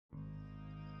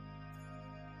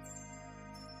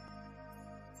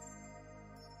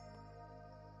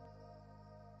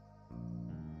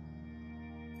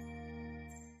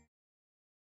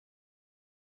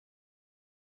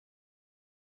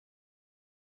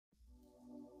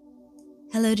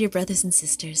Hello, dear brothers and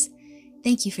sisters.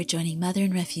 Thank you for joining Mother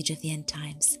and Refuge of the End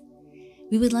Times.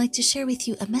 We would like to share with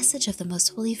you a message of the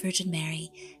Most Holy Virgin Mary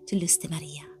to Luz de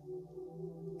Maria.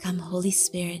 Come, Holy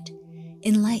Spirit,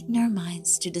 enlighten our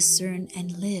minds to discern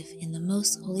and live in the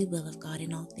most holy will of God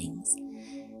in all things,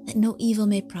 that no evil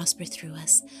may prosper through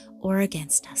us or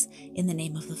against us, in the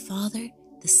name of the Father,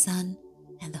 the Son,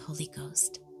 and the Holy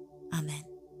Ghost. Amen.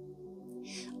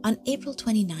 On April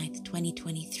 29th,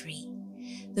 2023,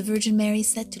 the Virgin Mary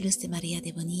said to Luz de Maria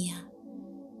de Bonilla,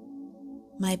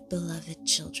 "My beloved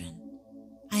children,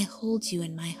 I hold you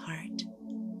in my heart.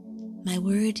 My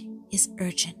word is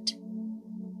urgent.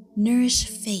 Nourish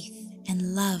faith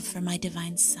and love for my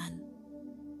divine Son.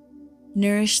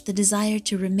 Nourish the desire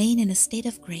to remain in a state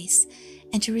of grace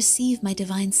and to receive my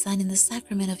divine Son in the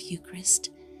sacrament of Eucharist,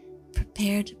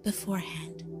 prepared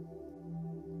beforehand.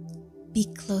 Be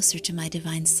closer to my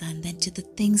divine Son than to the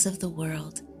things of the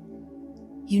world.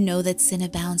 You know that sin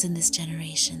abounds in this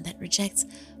generation that rejects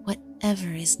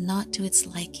whatever is not to its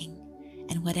liking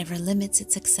and whatever limits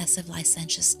its excessive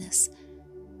licentiousness,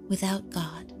 without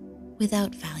God,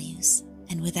 without values,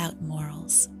 and without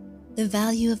morals. The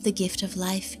value of the gift of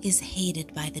life is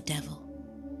hated by the devil.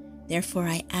 Therefore,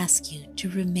 I ask you to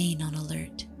remain on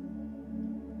alert.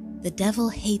 The devil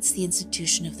hates the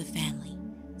institution of the family.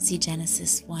 See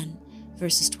Genesis 1,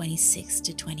 verses 26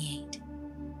 to 28.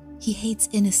 He hates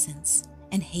innocence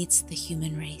and hates the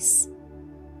human race.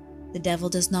 The devil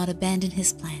does not abandon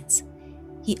his plans.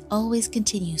 He always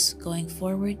continues going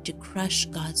forward to crush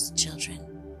God's children.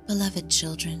 Beloved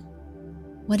children,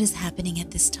 what is happening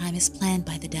at this time is planned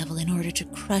by the devil in order to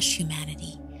crush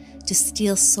humanity, to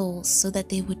steal souls so that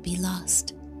they would be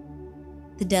lost.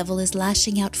 The devil is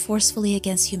lashing out forcefully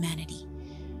against humanity,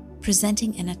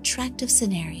 presenting an attractive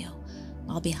scenario,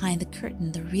 while behind the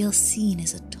curtain the real scene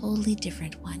is a totally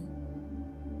different one.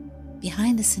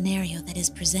 Behind the scenario that is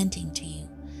presenting to you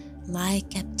lie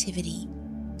captivity,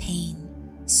 pain,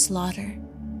 slaughter,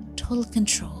 total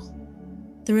control,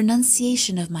 the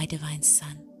renunciation of my divine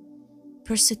Son,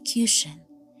 persecution,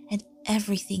 and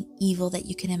everything evil that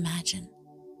you can imagine.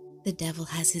 The devil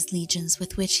has his legions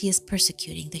with which he is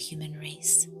persecuting the human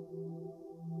race.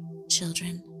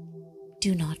 Children,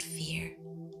 do not fear.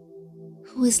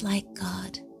 Who is like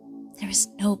God? There is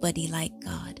nobody like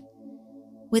God.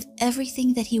 With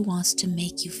everything that he wants to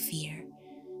make you fear,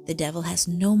 the devil has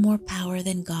no more power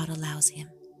than God allows him,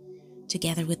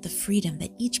 together with the freedom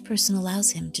that each person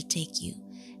allows him to take you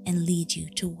and lead you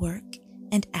to work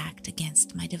and act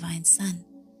against my divine Son.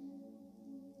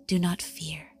 Do not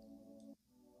fear.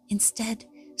 Instead,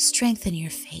 strengthen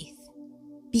your faith.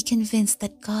 Be convinced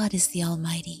that God is the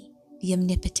Almighty, the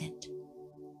Omnipotent.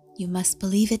 You must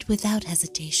believe it without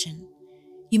hesitation.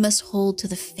 You must hold to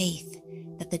the faith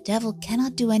that the devil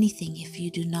cannot do anything if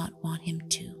you do not want him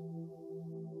to.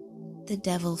 The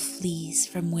devil flees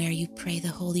from where you pray the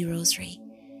Holy Rosary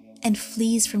and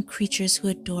flees from creatures who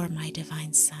adore my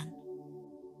divine Son.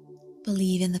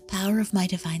 Believe in the power of my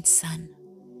divine Son.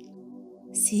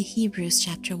 See Hebrews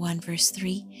chapter 1 verse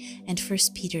 3 and 1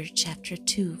 Peter chapter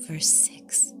 2 verse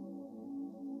 6.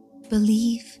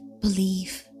 Believe,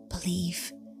 believe,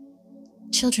 believe.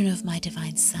 Children of my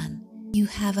divine Son, you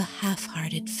have a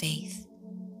half-hearted faith.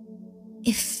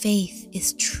 If faith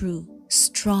is true,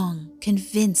 strong,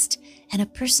 convinced, and a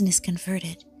person is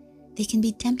converted, they can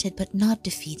be tempted but not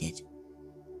defeated.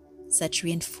 Such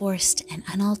reinforced and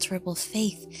unalterable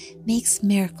faith makes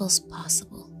miracles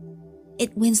possible.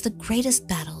 It wins the greatest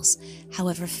battles,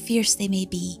 however fierce they may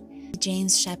be.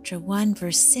 James chapter 1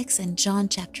 verse 6 and John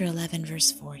chapter 11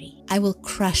 verse 40. I will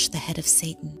crush the head of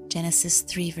Satan, Genesis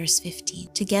 3 verse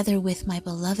 15, together with my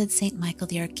beloved Saint Michael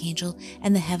the Archangel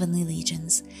and the heavenly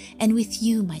legions, and with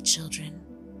you, my children.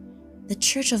 The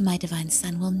Church of my divine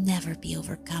Son will never be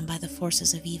overcome by the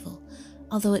forces of evil,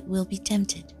 although it will be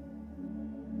tempted.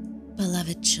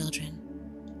 Beloved children,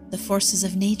 the forces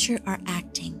of nature are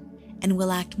acting and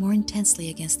will act more intensely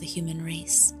against the human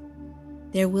race.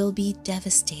 There will be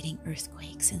devastating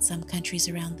earthquakes in some countries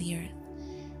around the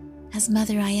earth. As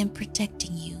Mother, I am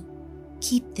protecting you.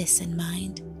 Keep this in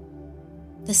mind.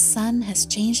 The sun has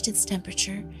changed its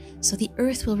temperature, so the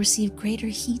earth will receive greater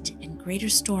heat and greater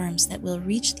storms that will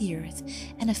reach the earth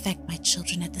and affect my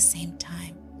children at the same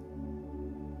time.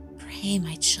 Pray,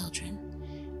 my children.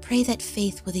 Pray that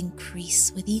faith would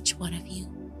increase with each one of you.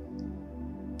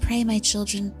 Pray, my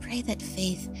children, pray that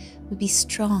faith would be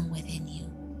strong within you.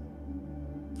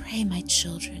 Pray, my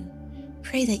children,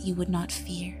 pray that you would not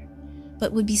fear,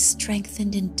 but would be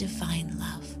strengthened in divine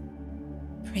love.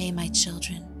 Pray, my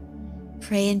children,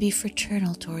 pray and be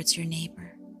fraternal towards your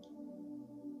neighbor.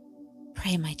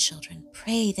 Pray, my children,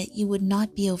 pray that you would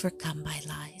not be overcome by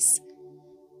lies.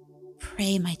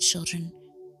 Pray, my children,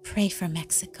 pray for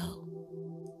Mexico.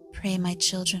 Pray, my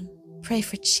children, pray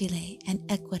for Chile and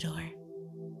Ecuador.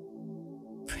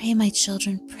 Pray, my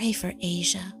children, pray for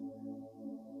Asia.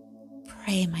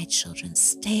 Pray, my children,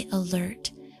 stay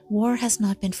alert. War has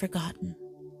not been forgotten.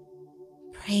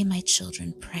 Pray, my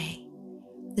children, pray.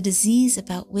 The disease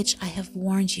about which I have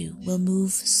warned you will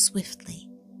move swiftly.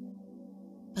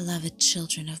 Beloved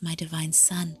children of my divine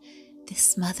Son,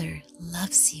 this mother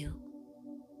loves you.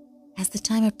 As the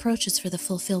time approaches for the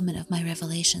fulfillment of my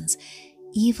revelations,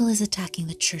 evil is attacking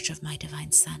the church of my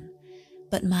divine Son,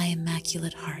 but my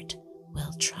immaculate heart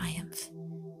will triumph.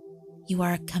 You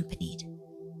are accompanied.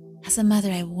 As a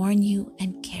mother, I warn you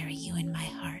and carry you in my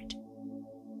heart.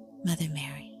 Mother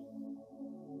Mary.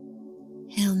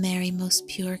 Hail Mary, most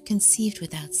pure, conceived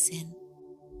without sin.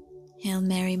 Hail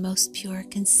Mary, most pure,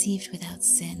 conceived without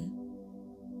sin.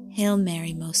 Hail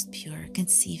Mary, most pure,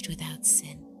 conceived without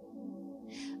sin.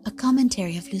 A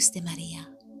commentary of Luz de Maria.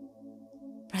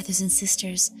 Brothers and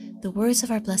sisters, the words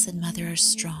of our Blessed Mother are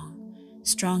strong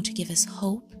to give us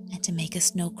hope and to make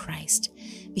us know Christ,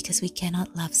 because we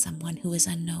cannot love someone who is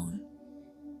unknown.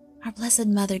 Our Blessed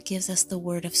Mother gives us the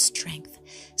word of strength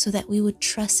so that we would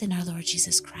trust in our Lord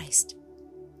Jesus Christ,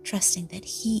 trusting that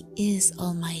He is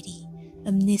almighty,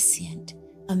 omniscient,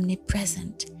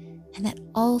 omnipresent, and that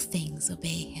all things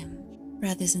obey Him.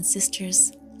 Brothers and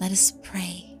sisters, let us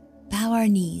pray, bow our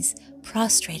knees,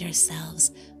 prostrate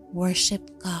ourselves, worship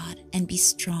God, and be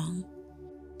strong.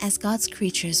 As God's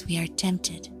creatures, we are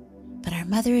tempted, but our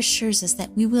Mother assures us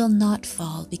that we will not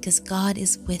fall because God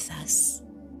is with us.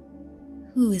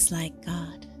 Who is like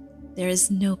God? There is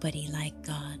nobody like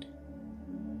God.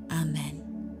 Amen.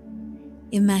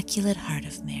 Immaculate Heart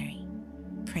of Mary,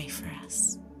 pray for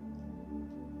us.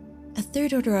 A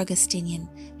third-order Augustinian,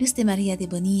 Luz de Maria de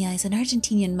Bonilla is an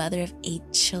Argentinian mother of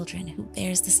 8 children who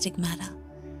bears the stigmata.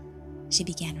 She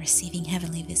began receiving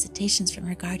heavenly visitations from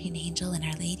her guardian angel and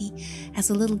Our Lady as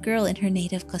a little girl in her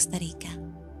native Costa Rica.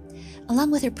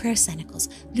 Along with her prayer cenicles,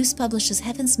 Luz publishes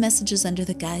heaven's messages under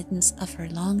the guidance of her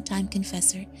longtime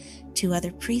confessor, 2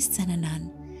 other priests, and a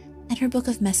nun, and her book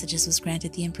of messages was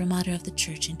granted the imprimatur of the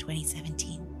Church in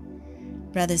 2017.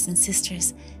 Brothers and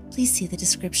sisters, please see the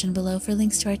description below for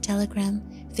links to our Telegram,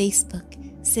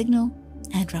 Facebook, Signal,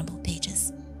 and Rumble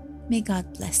pages. May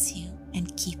God bless you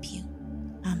and keep you.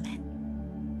 Amen.